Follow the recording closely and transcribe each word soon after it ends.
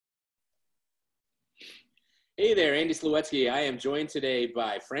Hey there, Andy Slawetsky. I am joined today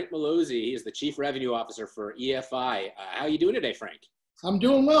by Frank Mallozzi. He is the Chief Revenue Officer for EFI. How are you doing today, Frank? I'm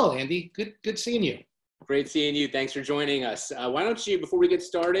doing well, Andy. Good seeing you. Great seeing you. Thanks for joining us. Why don't you, before we get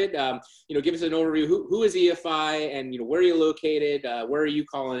started, give us an overview. Who is EFI, and where are you located? Where are you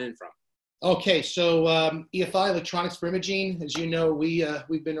calling in from? Okay, so EFI, Electronics for Imaging. As you know,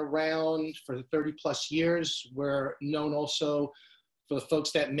 we've been around for 30 plus years. We're known also for the folks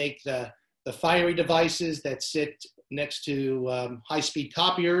that make the fiery devices that sit next to high-speed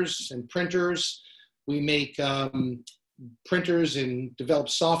copiers and printers. We make printers and develop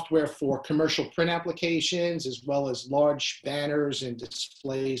software for commercial print applications, as well as large banners and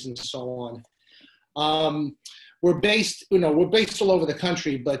displays and so on. We're based all over the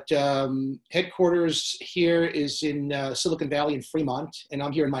country, but headquarters here is in Silicon Valley in Fremont, and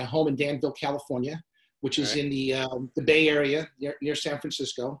I'm here in my home in Danville, California, which is in the Bay Area near San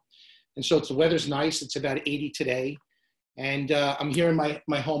Francisco. And so the weather's nice. It's about 80 today. And I'm here in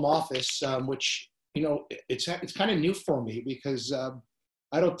my home office, which, it's kind of new for me because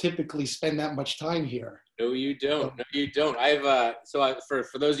I don't typically spend that much time here. No, you don't. No, you don't.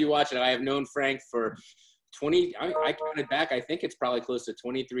 For those of you watching, I have known Frank for 20, I counted back, I think it's probably close to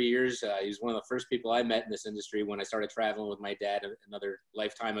 23 years. He was one of the first people I met in this industry when I started traveling with my dad another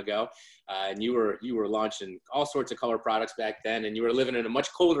lifetime ago. And you were launching all sorts of color products back then, and you were living in a much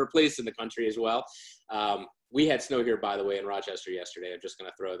colder place in the country as well. We had snow here, by the way, in Rochester yesterday. I'm just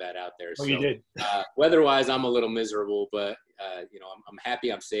going to throw that out there. Oh, you did. Weather-wise, I'm a little miserable, but I'm happy,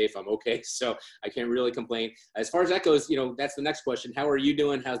 I'm safe, I'm okay. So I can't really complain. As far as that goes, that's the next question. How are you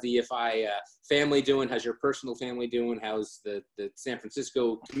doing? How's the EFI family doing? How's your personal family doing? How's the San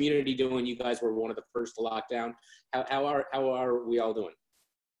Francisco community doing? You guys were one of the first to lock down. How are we all doing?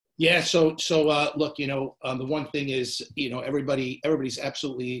 Yeah. So look, the one thing is, everybody's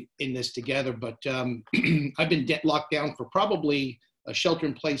absolutely in this together, but I've been locked down for probably a shelter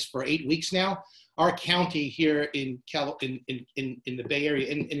in place for 8 weeks now. Our county here in the Bay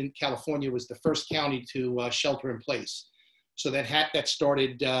Area and in California was the first county to shelter in place. So that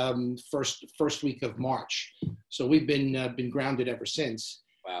started first week of March. So we've been grounded ever since.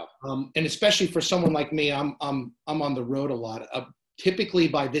 Wow. And especially for someone like me, I'm on the road a lot. Typically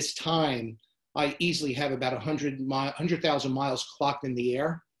by this time, I easily have about 100,000 miles clocked in the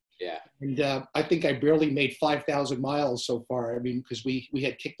air. Yeah. And I think I barely made 5,000 miles so far. I mean, because we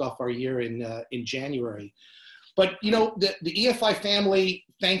had kicked off our year in January. But the EFI family,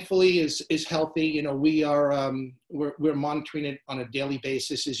 thankfully, is healthy. We're monitoring it on a daily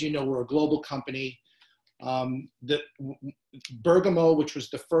basis. As you know, we're a global company. The Bergamo, which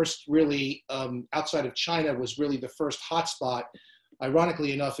was the first really outside of China, was really the first hotspot.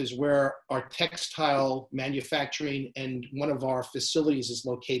 Ironically enough, is where our textile manufacturing and one of our facilities is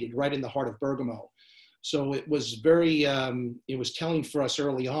located, right in the heart of Bergamo. So it was it was telling for us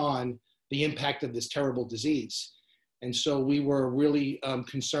early on the impact of this terrible disease. And so we were really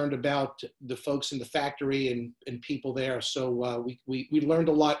concerned about the folks in the factory and people there. So we learned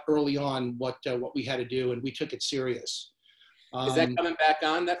a lot early on what we had to do, and we took it serious. Is that coming back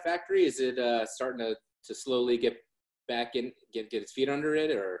on, that factory? Is it starting to slowly get back in, get its feet under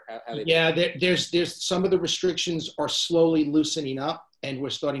it, or how they? Yeah, there's some of the restrictions are slowly loosening up, and we're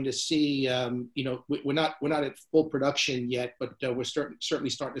starting to see. We're not at full production yet, but we're certainly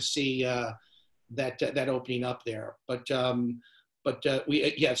starting to see that opening up there. But so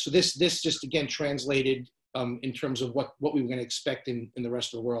this just again translated in terms of what we were going to expect in the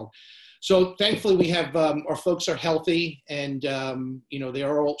rest of the world. So thankfully we have our folks are healthy, and they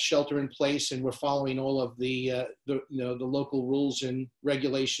are all shelter in place, and we're following all of the local rules and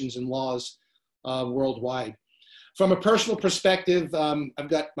regulations and laws worldwide. From a personal perspective, I've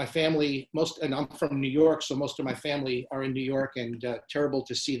got my family and I'm from New York, so most of my family are in New York, and terrible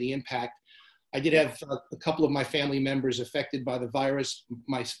to see the impact. I did have a couple of my family members affected by the virus.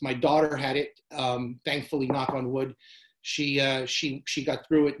 My daughter had it, thankfully, knock on wood. She got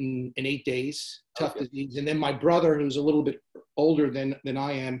through it in 8 days, tough disease. And then my brother, who's a little bit older than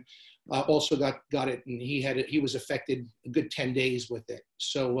I am, also got it, and he was affected a good 10 days with it.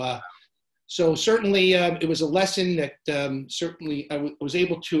 So certainly it was a lesson that certainly I was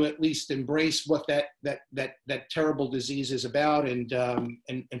able to at least embrace what that terrible disease is about, and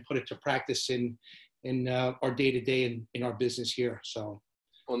put it to practice in our day-to-day in our business here. So.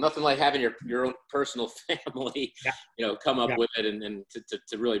 Well, nothing like having your own personal family, come up with it and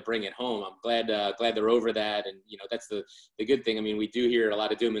to really bring it home. I'm glad they're over that, and that's the good thing. I mean, we do hear a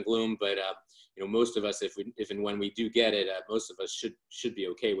lot of doom and gloom, but most of us, if and when we do get it, most of us should be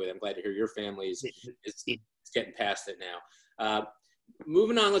okay with it. I'm glad to hear your family is getting past it now.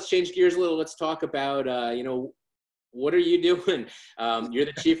 moving on, let's change gears a little. Let's talk about, what are you doing? You're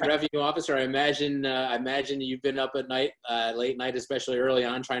the chief revenue officer. I imagine you've been up at night, late night, especially early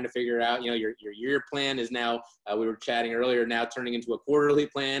on, trying to figure out, your year plan is now, we were chatting earlier, now turning into a quarterly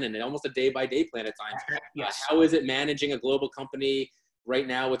plan and almost a day-by-day plan at times. Yes. How is it managing a global company right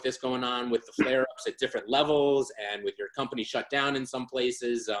now with this going on, with the flare-ups at different levels and with your company shut down in some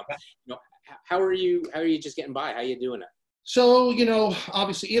places? How are you just getting by? How are you doing it? So,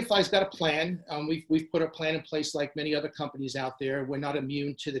 obviously EFI's got a plan. We've put a plan in place like many other companies out there. We're not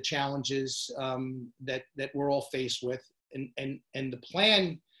immune to the challenges that we're all faced with. And the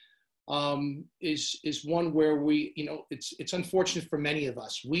plan is one where we, it's unfortunate for many of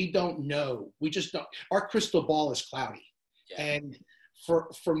us. We don't know. We just don't. Our crystal ball is cloudy. Yeah. And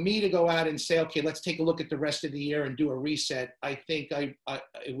for me to go out and say, okay, let's take a look at the rest of the year and do a reset, I think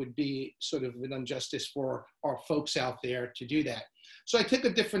it would be sort of an injustice for our folks out there to do that. So I took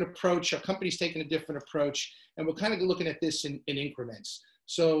a different approach. Our company's taken a different approach, and we're kind of looking at this in increments.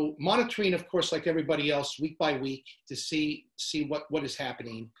 So monitoring, of course, like everybody else, week by week to see what is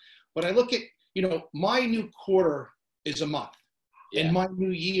happening. But I look at, my new quarter is a month, and my new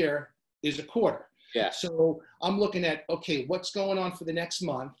year is a quarter. Yeah. So I'm looking at, okay, what's going on for the next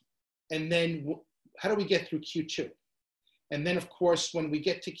month? And then how do we get through Q2? And then, of course, when we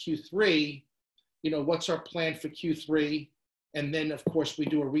get to Q3, what's our plan for Q3? And then, of course, we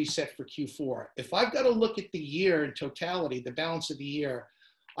do a reset for Q4. If I've got to look at the year in totality, the balance of the year,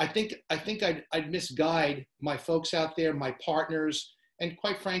 I think I'd misguide my folks out there, my partners, and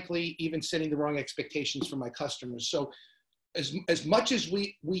quite frankly, even setting the wrong expectations for my customers. So as much as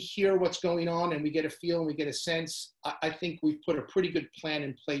we hear what's going on and we get a feel and we get a sense, I think we've put a pretty good plan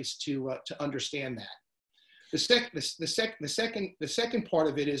in place to understand that. The second part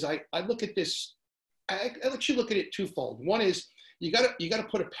of it is I look at this. I let you look at it twofold. One is you got to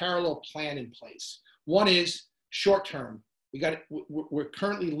put a parallel plan in place. One is short term. We're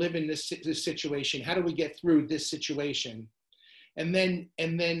currently living this situation. How do we get through this situation? And then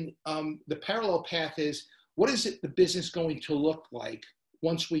the parallel path is, what is the business going to look like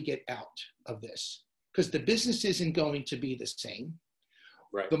once we get out of this? Because the business isn't going to be the same.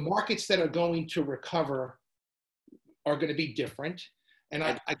 Right. The markets that are going to recover are going to be different. And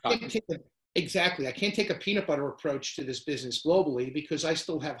I can't take a peanut butter approach to this business globally, because I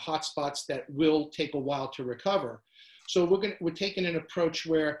still have hotspots that will take a while to recover. So we're taking an approach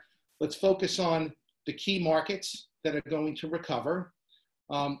where let's focus on the key markets that are going to recover.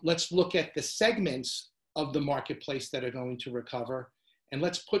 Let's look at the segments of the marketplace that are going to recover, and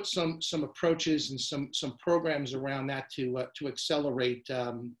let's put some approaches and some programs around that to accelerate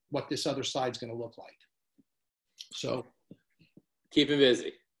what this other side's going to look like. So keeping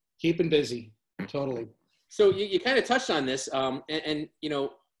busy, totally. So you kind of touched on this, and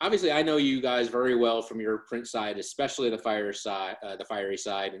obviously I know you guys very well from your print side, especially the fiery side,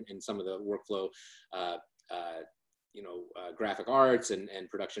 and some of the workflow. Graphic arts and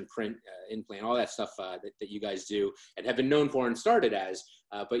production print, in-plan, all that stuff that you guys do and have been known for and started as.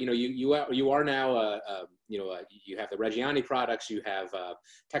 But you are now, you have the Reggiani products, you have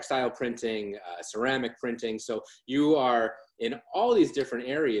textile printing, ceramic printing. So you are in all these different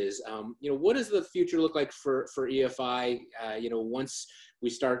areas. What does the future look like for EFI? Once we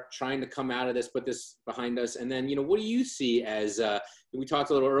start trying to come out of this, put this behind us, and then what do you see as we talked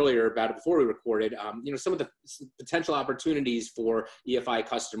a little earlier about it before we recorded, some of the potential opportunities for EFI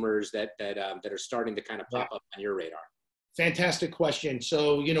customers that are starting to kind of pop up on your radar? Fantastic question.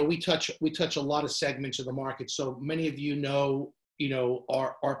 So, we touch a lot of segments of the market. So many of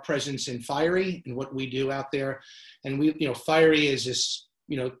our presence in Fiery and what we do out there. And Fiery is this,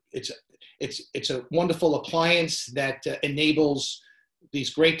 it's a wonderful appliance that enables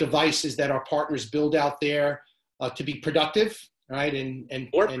these great devices that our partners build out there to be productive. Right. And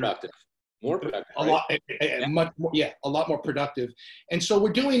more productive. A lot, a lot more productive. And so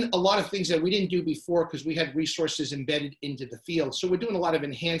we're doing a lot of things that we didn't do before because we had resources embedded into the field. So we're doing a lot of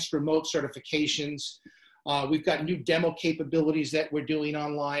enhanced remote certifications. We've got new demo capabilities that we're doing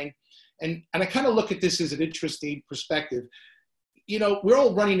online. And I kind of look at this as an interesting perspective. We're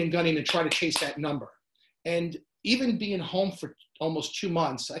all running and gunning and trying to chase that number. And even being home for almost 2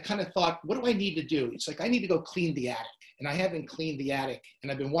 months, I kind of thought, what do I need to do? It's like, I need to go clean the attic. And I haven't cleaned the attic,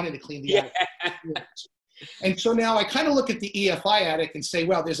 and I've been wanting to clean the attic. And so now I kind of look at the EFI attic and say,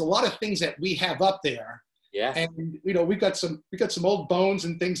 well, there's a lot of things that we have up there. Yeah. And we've got some old bones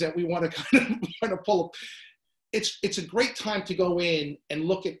and things that we want to kind of pull up. It's a great time to go in and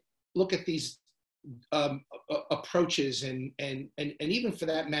look at these approaches and even for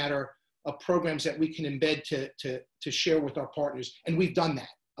that matter, programs that we can embed to share with our partners. And we've done that.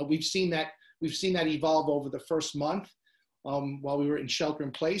 We've seen that evolve over the first month while we were in shelter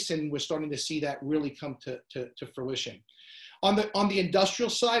in place, and we're starting to see that really come to fruition. On the industrial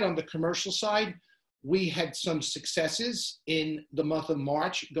side, on the commercial side, we had some successes in the month of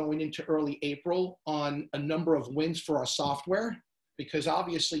March going into early April on a number of wins for our software, because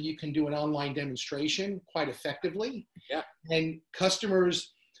obviously you can do an online demonstration quite effectively. Yeah. And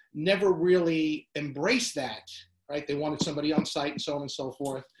customers never really embraced that, right? They wanted somebody on site and so on and so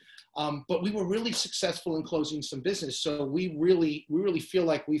forth. But we were really successful in closing some business. So we really feel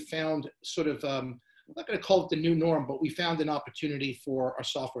like we found sort of, I'm not going to call it the new norm, but we found an opportunity for our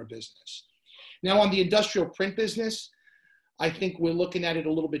software business. Now on the industrial print business, I think we're looking at it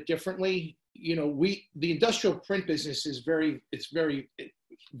a little bit differently. You know, the industrial print business is very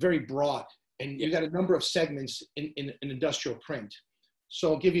broad, and you got a number of segments in industrial print.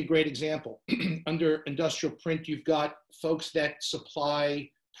 So I'll give you a great example. Under industrial print, you've got folks that supply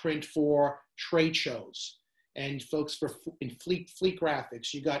print for trade shows, and folks in fleet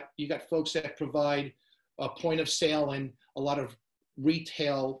graphics. You got folks that provide a point of sale and a lot of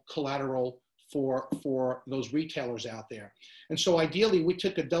retail collateral for those retailers out there. And so ideally, we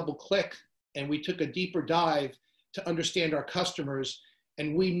took a double click and we took a deeper dive to understand our customers.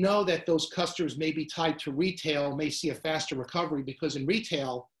 And we know that those customers may be tied to retail, may see a faster recovery, because in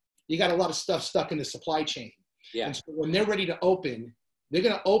retail, you got a lot of stuff stuck in the supply chain. Yeah. And so when they're ready to open, they're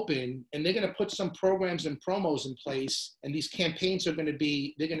going to open and they're going to put some programs and promos in place. And these campaigns are going to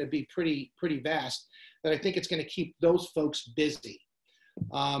be, they're going to be pretty vast, that I think it's going to keep those folks busy.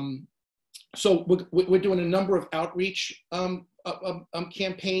 So we're doing a number of outreach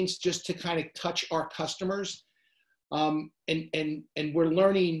campaigns just to kind of touch our customers. And we're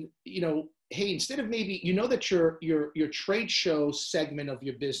learning, you know, hey, instead of maybe, you know, that your trade show segment of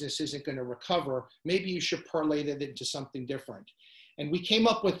your business isn't going to recover, maybe you should parlay that into something different. And we came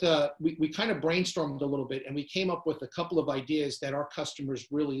up with we kind of brainstormed a little bit, and we came up with a couple of ideas that our customers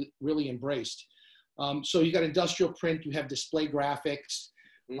really embraced. So you got industrial print, you have display graphics,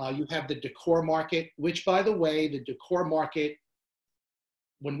 you have the decor market, which, by the way, the decor market,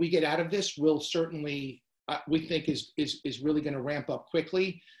 when we get out of this, will certainly, we think is really going to ramp up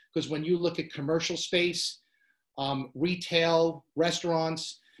quickly, because when you look at commercial space, retail,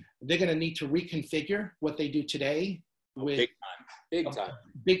 restaurants, they're going to need to reconfigure what they do today. With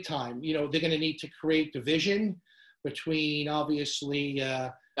big time. You know, they're going to need to create division between, obviously,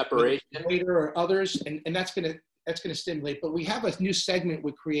 separation or others, and that's going to stimulate. But we have a new segment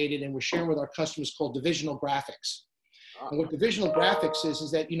we created and we're sharing with our customers called divisional graphics. And what divisional graphics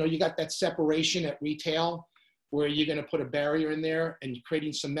is that, you know, you got that separation at retail where you're going to put a barrier in there and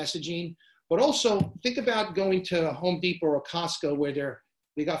creating some messaging. But also think about going to Home Depot or Costco where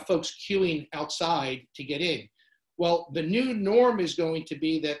they got folks queuing outside to get in. Well, the new norm is going to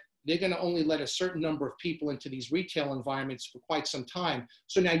be that they're going to only let a certain number of people into these retail environments for quite some time.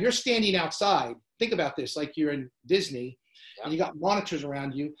 So now you're standing outside. Think about this, like you're in Disney, and you got monitors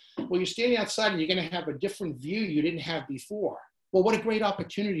around you. Well, you're standing outside and you're going to have a different view you didn't have before. Well, what a great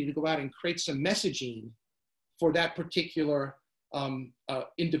opportunity to go out and create some messaging for that particular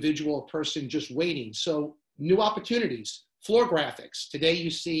individual person just waiting. So new opportunities, floor graphics. Today you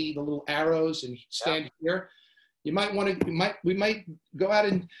see the little arrows and stand here. You might want to, we might go out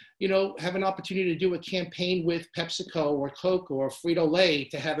and, you know, have an opportunity to do a campaign with PepsiCo or Coke or Frito-Lay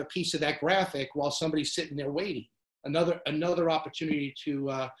to have a piece of that graphic while somebody's sitting there waiting. Another opportunity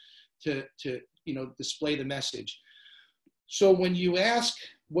to you know, display the message. So when you ask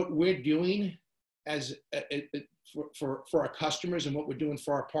what we're doing as for our customers and what we're doing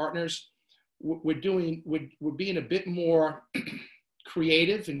for our partners, we're being a bit more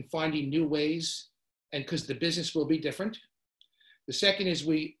creative and finding new ways, and because the business will be different. The second is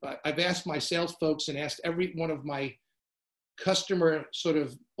I've asked my sales folks and asked every one of my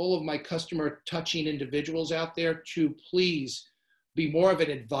all of my customer touching individuals out there to please be more of an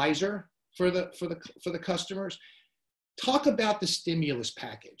advisor for the customers. Talk about the stimulus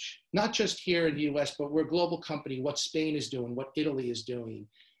package, not just here in the US, but we're a global company, what Spain is doing, what Italy is doing,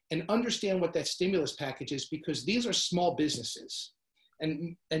 and understand what that stimulus package is, because these are small businesses.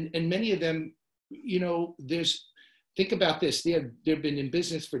 And many of them, you know, think about this, they've been in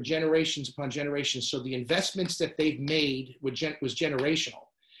business for generations upon generations. So the investments that they've made was generational.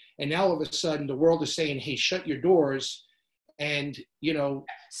 And now all of a sudden the world is saying, hey, shut your doors and, you know,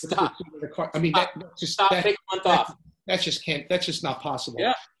 stop. I mean, take a month off. That's just not possible.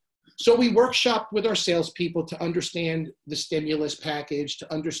 Yeah. So we workshopped with our salespeople to understand the stimulus package,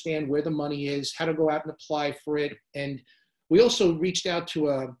 to understand where the money is, how to go out and apply for it. And we also reached out to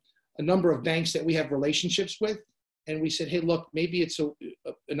a a number of banks that we have relationships with. And we said, hey, look, maybe it's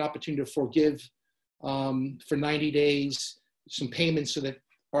an opportunity to forgive for 90 days some payments so that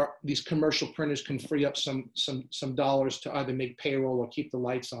these commercial printers can free up some dollars to either make payroll or keep the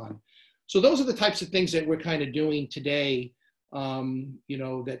lights on. So those are the types of things that we're kind of doing today,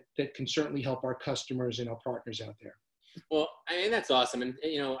 that can certainly help our customers and our partners out there. Well, and that's awesome. And,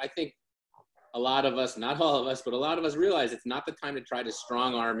 I think a lot of us, not all of us, but a lot of us realize it's not the time to try to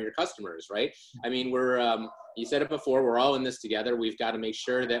strong arm your customers, right? I mean, you said it before, we're all in this together. We've got to make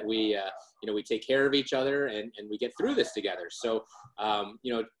sure that we take care of each other and we get through this together. So,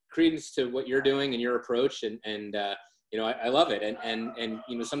 credence to what you're doing and your approach, and I love it.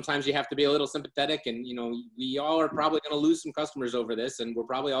 And sometimes you have to be a little sympathetic, and, we all are probably going to lose some customers over this, and we're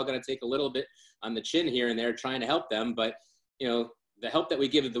probably all going to take a little bit on the chin here and there trying to help them. But, the help that we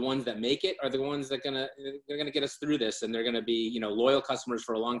give the ones that make it are the ones that they're gonna get us through this, and they're gonna be, loyal customers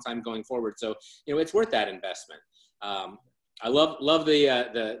for a long time going forward. So, it's worth that investment. I love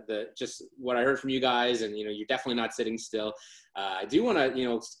the just what I heard from you guys, and you're definitely not sitting still. I do want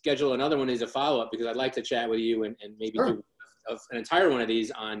to schedule another one as a follow up, because I'd like to chat with you and maybe Sure. do an entire one of these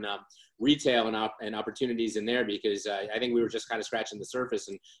on retail and opportunities in there, because I think we were just kind of scratching the surface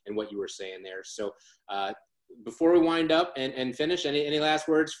and what you were saying there. So before we wind up and finish, any last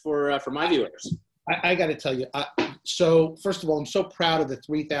words for my viewers? I got to tell you, so first of all, I'm so proud of the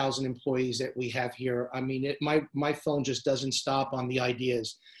 3,000 employees that we have here. I mean, my phone just doesn't stop on the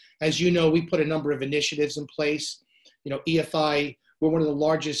ideas. As you know, we put a number of initiatives in place. EFI, we're one of the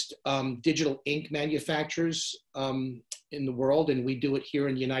largest digital ink manufacturers in the world, and we do it here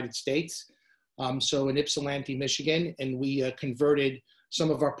in the United States. So in Ypsilanti, Michigan, and we converted some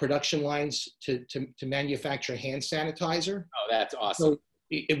of our production lines to manufacture hand sanitizer. Oh, that's awesome. So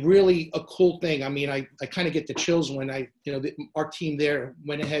it really a cool thing. I mean, I kind of get the chills when our team there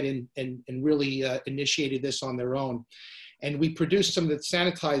went ahead and really initiated this on their own. And we produced some of the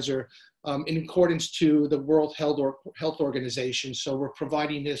sanitizer in accordance to the World Health Organization. So we're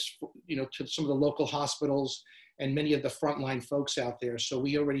providing this, to some of the local hospitals and many of the frontline folks out there. So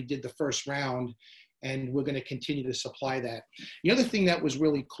we already did the first round, and we're going to continue to supply that. The other thing that was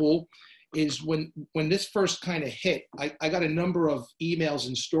really cool is when this first kind of hit, I got a number of emails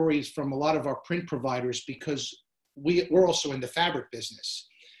and stories from a lot of our print providers, because we're also in the fabric business.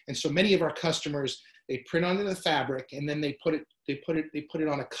 And so many of our customers, they print onto the fabric, and then they put it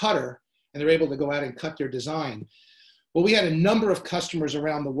on a cutter, and they're able to go out and cut their design. Well, we had a number of customers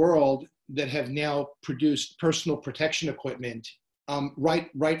around the world that have now produced personal protection equipment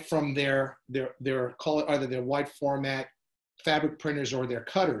right from their call it either their wide format fabric printers or their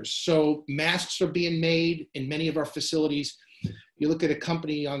cutters. So masks are being made in many of our facilities. You look at a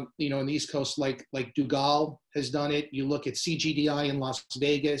company on on the East Coast like Dugal has done it. You look at CGDI in Las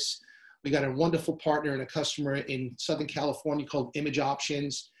Vegas. We got a wonderful partner and a customer in Southern California called Image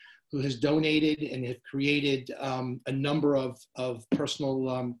Options, who has donated and have created a number of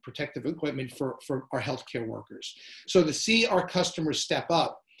personal protective equipment for our healthcare workers. So to see our customers step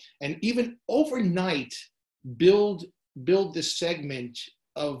up and even overnight build this segment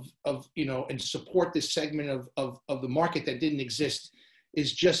of and support this segment of the market that didn't exist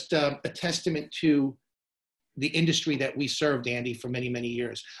is just a testament to the industry that we served, Andy, for many, many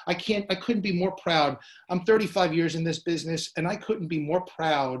years. I couldn't be more proud. I'm 35 years in this business, and I couldn't be more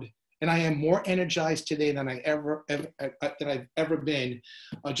proud. And I am more energized today than I've ever been,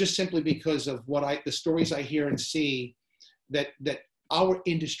 just simply because of the stories I hear and see that our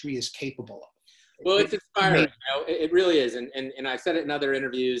industry is capable of. Well, it's inspiring. It really is, and I've said it in other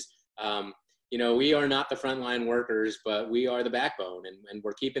interviews. We are not the frontline workers, but we are the backbone, and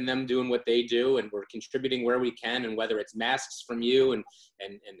we're keeping them doing what they do, and we're contributing where we can. And whether it's masks from you and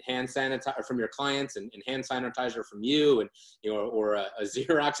hand sanitizer from your clients and hand sanitizer from you, and or a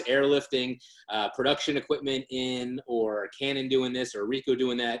Xerox airlifting production equipment in, or Canon doing this, or Rico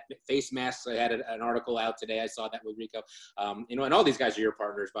doing that, face masks. I had an article out today. I saw that with Rico. And all these guys are your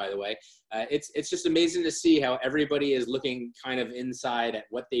partners, by the way. It's just amazing to see how everybody is looking kind of inside at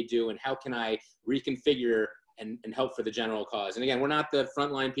what they do and how can I reconfigure and help for the general cause. And again, we're not the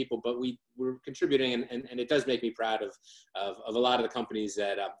frontline people, but we're contributing, and it does make me proud of a lot of the companies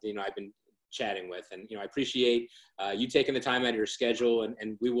that I've been chatting with. And I appreciate you taking the time out of your schedule,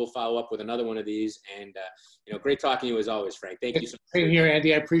 and we will follow up with another one of these. And great talking to you as always, Frank. Thank you so much. Same here,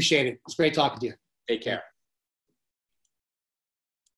 Andy. I appreciate it. It's great talking to you. Take care.